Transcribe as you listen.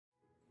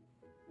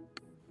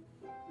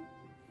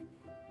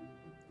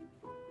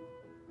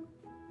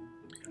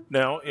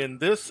Now, in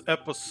this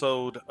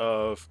episode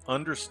of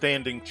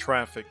Understanding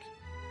Traffic,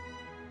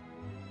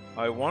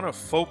 I want to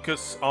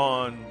focus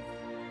on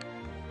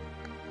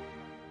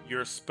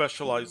your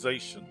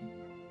specialization.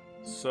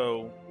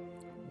 So,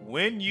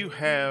 when you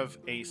have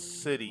a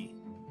city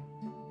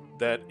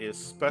that is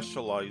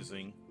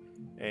specializing,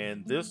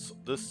 and this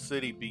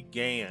city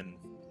began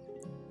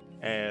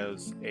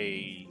as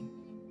a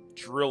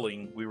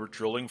drilling, we were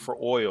drilling for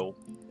oil,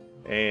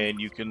 and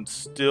you can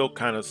still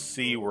kind of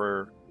see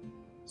where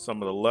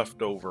some of the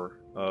leftover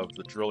of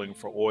the drilling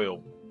for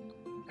oil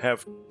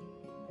have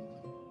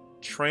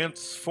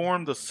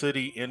transformed the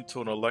city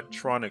into an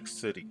electronic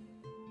city.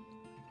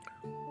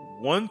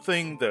 One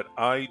thing that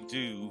I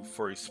do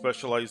for a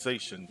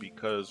specialization,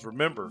 because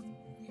remember,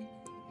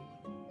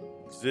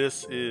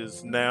 this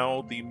is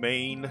now the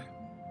main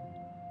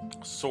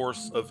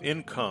source of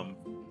income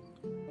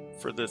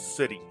for this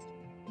city.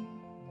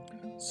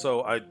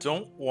 So I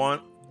don't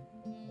want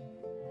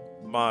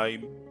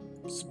my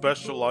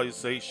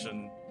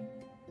specialization,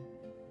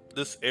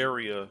 this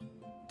area,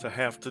 to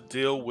have to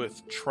deal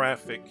with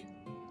traffic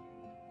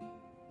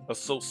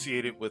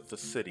associated with the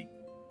city.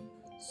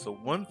 So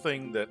one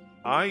thing that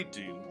I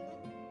do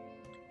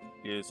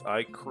is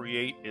I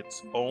create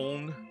its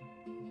own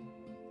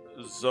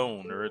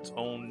zone or its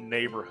own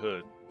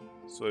neighborhood.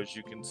 So as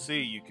you can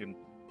see,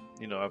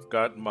 I've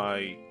got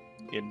my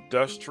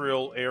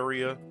industrial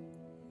area.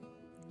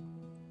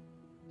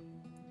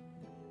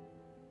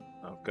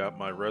 I've got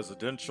my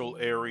residential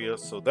area.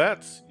 So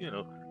that's,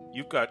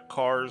 you've got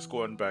cars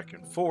going back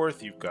and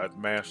forth. You've got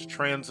mass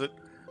transit.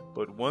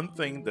 But one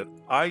thing that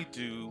I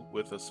do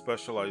with a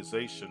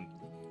specialization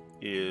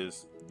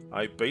is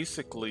I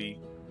basically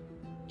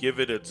give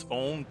it its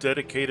own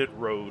dedicated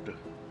road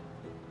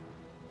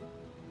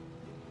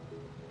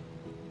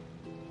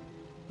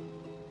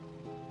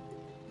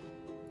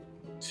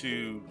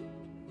to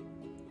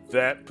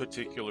that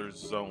particular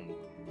zone.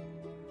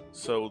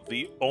 So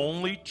the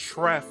only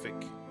traffic,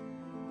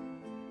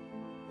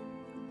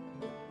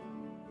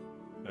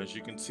 as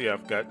you can see,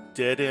 I've got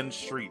dead end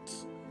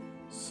streets.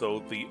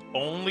 So the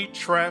only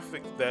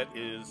traffic that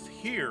is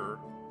here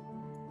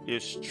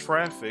is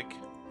traffic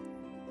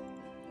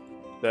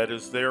that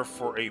is there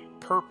for a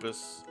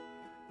purpose,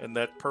 and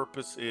that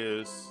purpose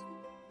is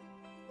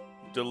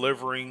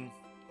delivering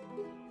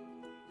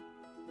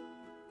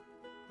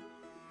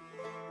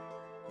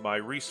my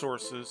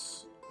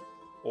resources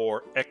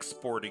or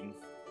exporting.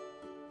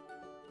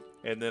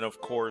 And then, of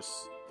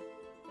course,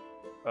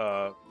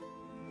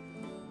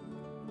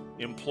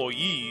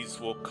 employees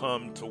will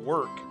come to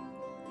work,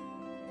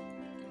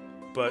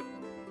 but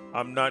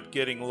I'm not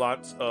getting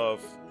lots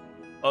of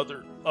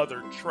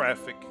other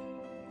traffic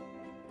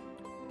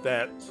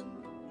that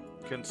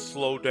can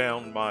slow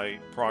down my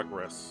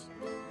progress.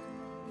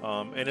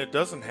 And it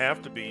doesn't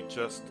have to be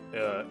just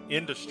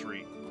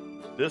industry.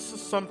 This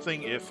is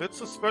something, if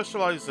it's a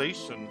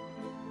specialization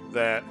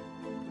that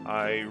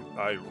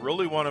I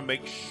really want to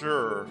make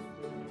sure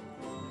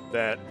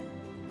that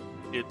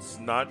it's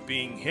not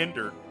being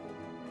hindered,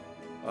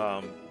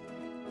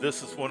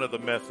 this is one of the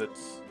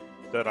methods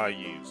that I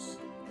use.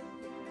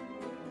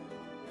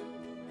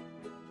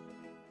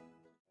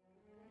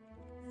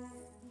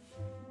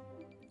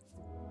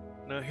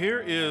 Now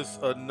here is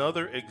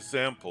another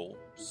example.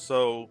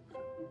 So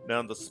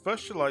now the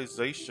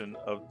specialization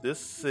of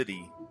this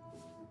city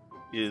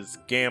is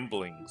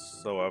gambling.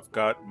 So I've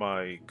got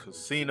my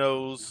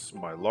casinos,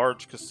 my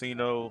large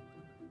casino,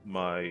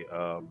 my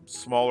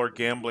smaller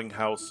gambling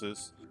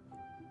houses,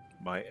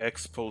 my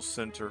expo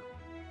center.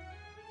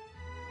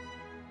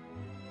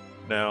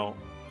 Now,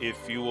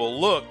 if you will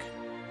look,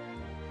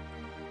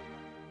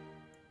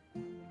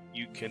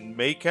 you can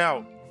make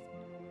out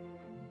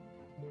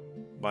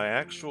my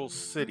actual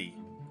city.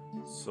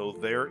 So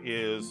there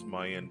is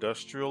my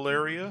industrial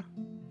area,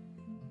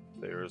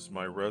 there's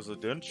my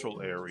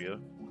residential area,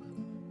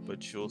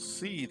 but you'll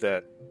see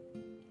that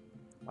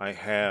I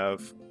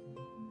have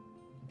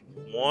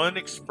one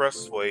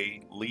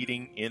expressway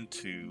leading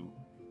into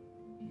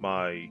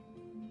my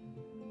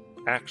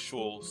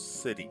actual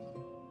city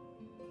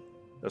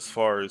as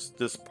far as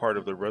this part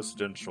of the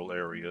residential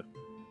area.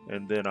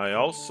 And then I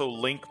also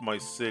link my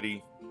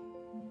city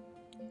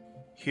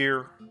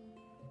here,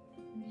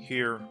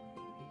 here,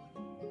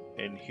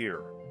 and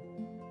here.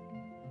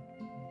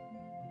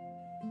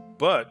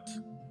 But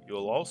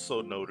you'll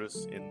also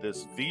notice in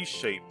this V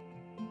shape,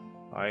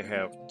 I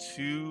have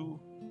two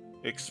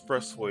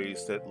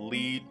expressways that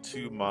lead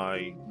to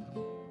my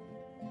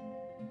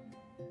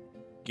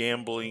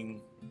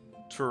gambling,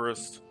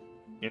 tourist,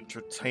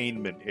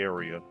 entertainment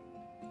area.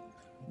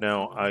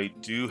 Now, I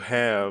do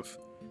have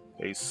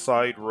a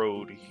side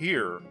road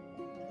here,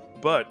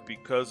 but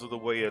because of the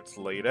way it's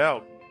laid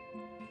out,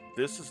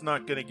 this is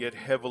not going to get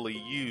heavily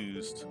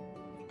used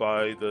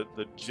by the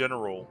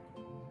general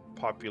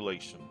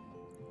population.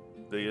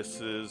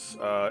 This is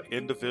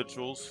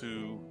individuals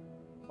who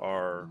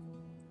are,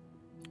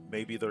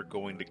 maybe they're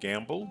going to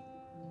gamble,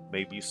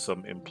 maybe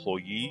some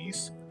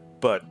employees,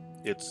 but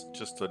it's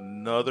just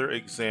another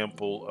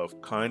example of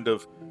kind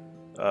of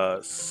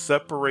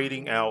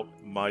separating out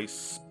my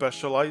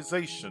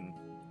specialization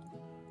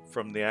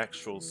from the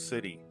actual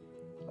city.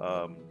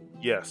 Um,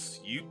 yes,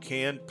 you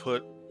can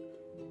put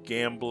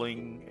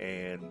gambling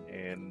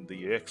and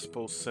the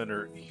expo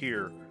center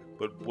here,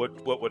 but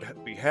what would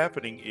be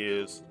happening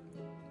is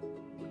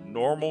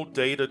normal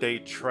day-to-day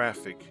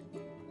traffic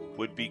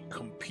would be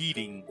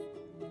competing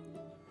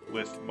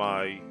with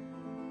my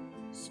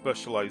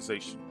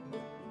specialization,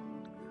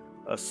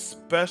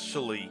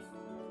 especially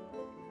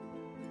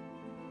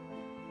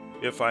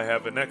if I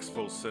have an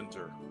expo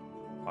center.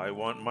 I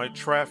want my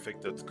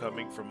traffic that's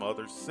coming from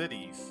other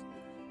cities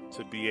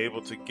to be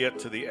able to get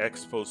to the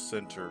expo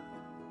center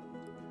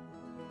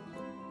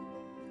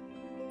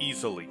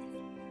easily.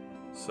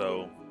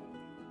 So,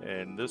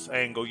 in this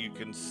angle, you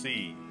can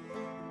see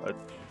a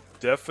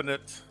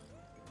definite,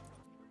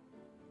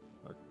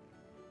 a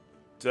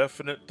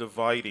definite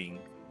dividing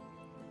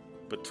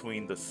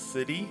between the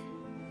city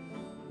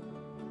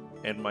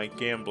and my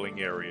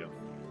gambling area.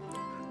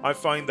 I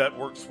find that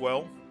works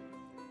well.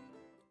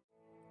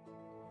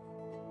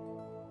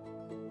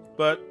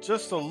 But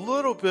just a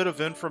little bit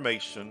of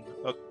information,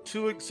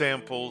 two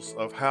examples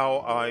of how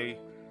I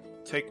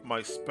take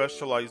my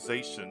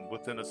specialization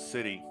within a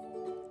city,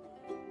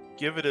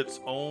 give it its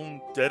own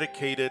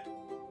dedicated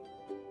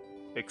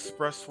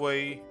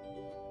expressway,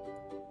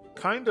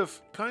 kind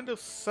of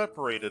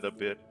separate it a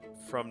bit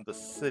from the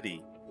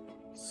city,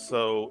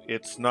 so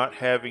it's not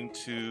having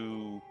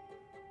to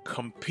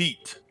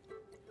compete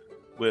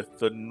with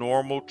the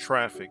normal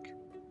traffic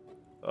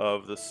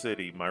of the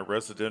city. My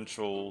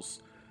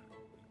residentials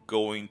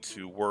going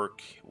to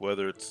work,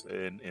 whether it's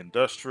in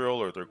industrial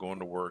or they're going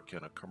to work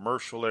in a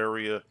commercial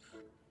area,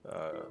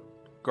 uh,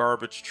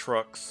 garbage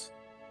trucks,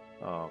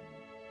 um,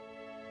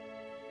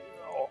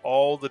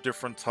 all the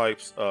different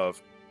types of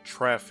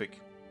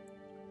traffic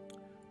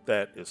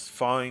that is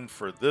fine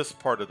for this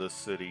part of the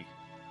city,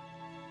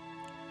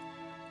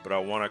 but I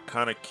want to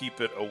kind of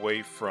keep it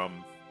away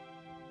from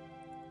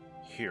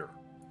here.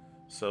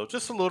 So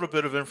just a little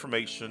bit of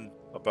information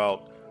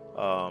about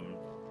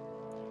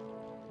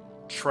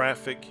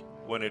traffic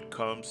when it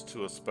comes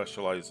to a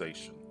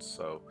specialization.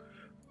 So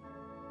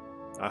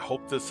I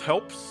hope this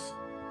helps.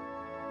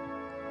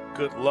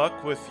 Good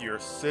luck with your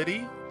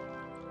city,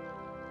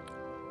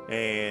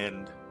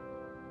 and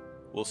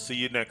we'll see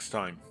you next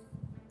time.